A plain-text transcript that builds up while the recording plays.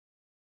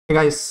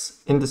Hey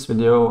guys, in this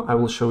video I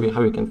will show you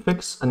how you can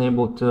fix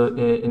unable to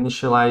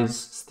initialize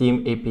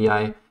Steam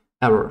API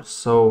error.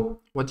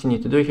 So what you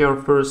need to do here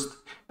first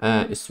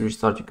is to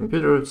restart your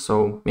computer.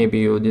 So maybe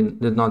you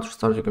did not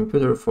restart your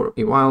computer for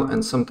a while,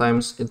 and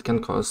sometimes it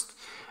can cause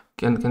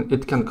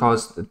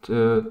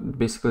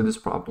basically this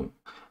problem.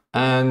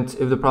 And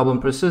if the problem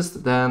persists,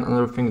 then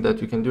another thing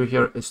that you can do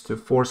here is to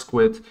force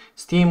quit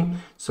Steam.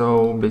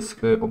 So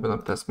basically open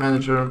up Task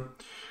Manager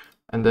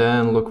and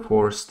then look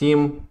for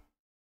Steam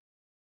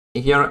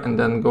here, and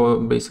then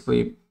go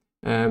basically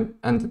end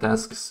the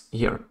tasks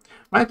here,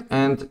 right?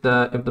 And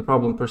if the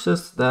problem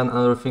persists, then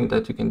another thing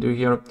that you can do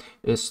here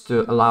is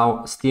to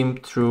allow Steam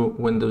through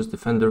Windows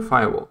Defender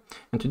Firewall.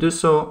 And to do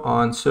so,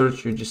 on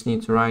search you just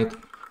need to write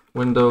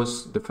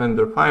Windows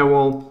Defender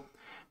Firewall,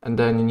 and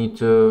then you need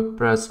to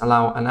press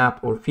allow an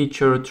app or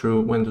feature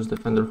through Windows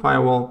Defender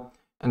Firewall,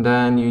 and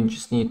then you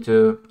just need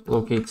to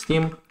locate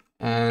Steam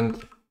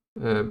and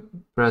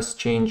press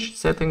change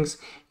settings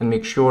and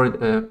make sure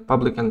the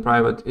public and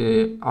private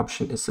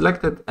option is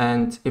selected.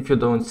 And if you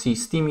don't see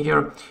Steam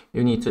here,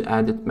 you need to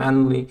add it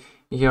manually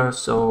here.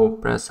 So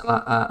press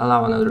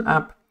allow another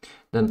app,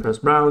 then press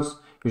browse.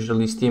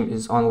 Usually Steam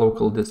is on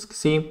local disk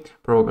C,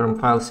 program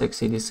file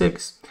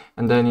x86,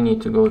 and then you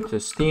need to go to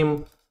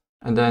Steam,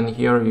 and then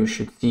here you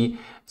should see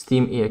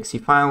Steam exe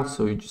file.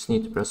 So you just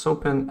need to press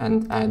open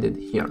and add it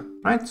here,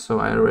 right? So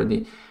I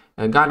already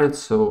got it,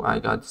 so I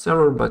got this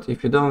error. But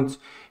if you don't,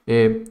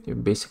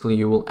 basically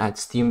you will add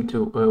Steam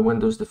to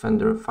Windows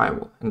Defender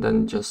Firewall, and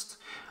then just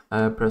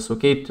press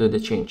OK to the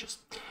changes.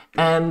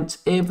 And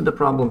if the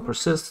problem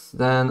persists,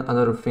 then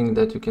another thing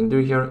that you can do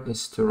here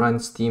is to run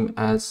Steam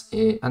as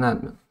an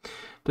admin.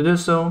 To do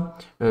so,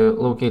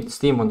 locate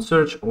Steam on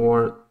search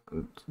or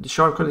the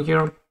shortcut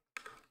here,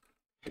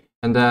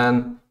 and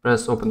then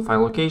press open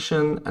file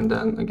location, and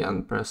then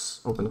again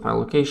press open file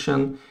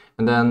location.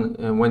 And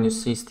then when you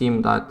see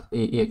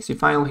steam.exe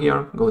file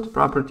here, go to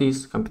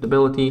properties,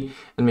 compatibility,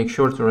 and make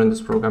sure to run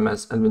this program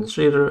as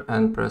administrator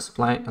and press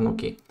apply and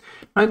OK.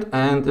 Right?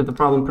 And if the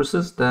problem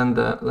persists, then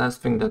the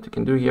last thing that you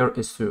can do here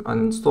is to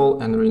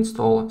uninstall and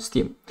reinstall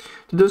Steam.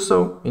 To do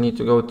so, you need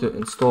to go to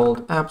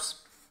installed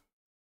apps,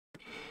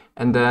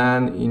 and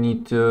then you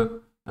need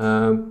to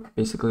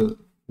basically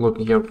look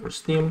here for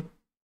Steam,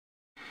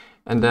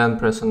 and then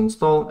press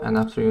uninstall. And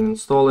after you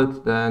install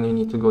it, then you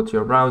need to go to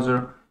your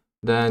browser.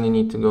 Then you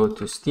need to go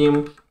to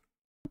Steam,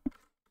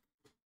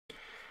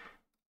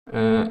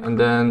 and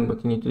then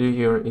what you need to do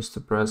here is to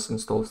press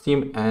install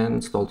Steam and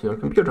install to your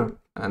computer.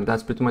 And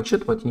that's pretty much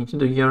it, what you need to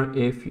do here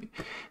if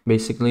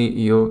basically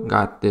you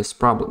got this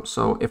problem.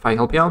 So if I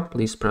help you out,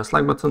 please press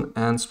like button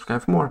and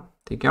subscribe for more.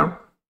 Take care.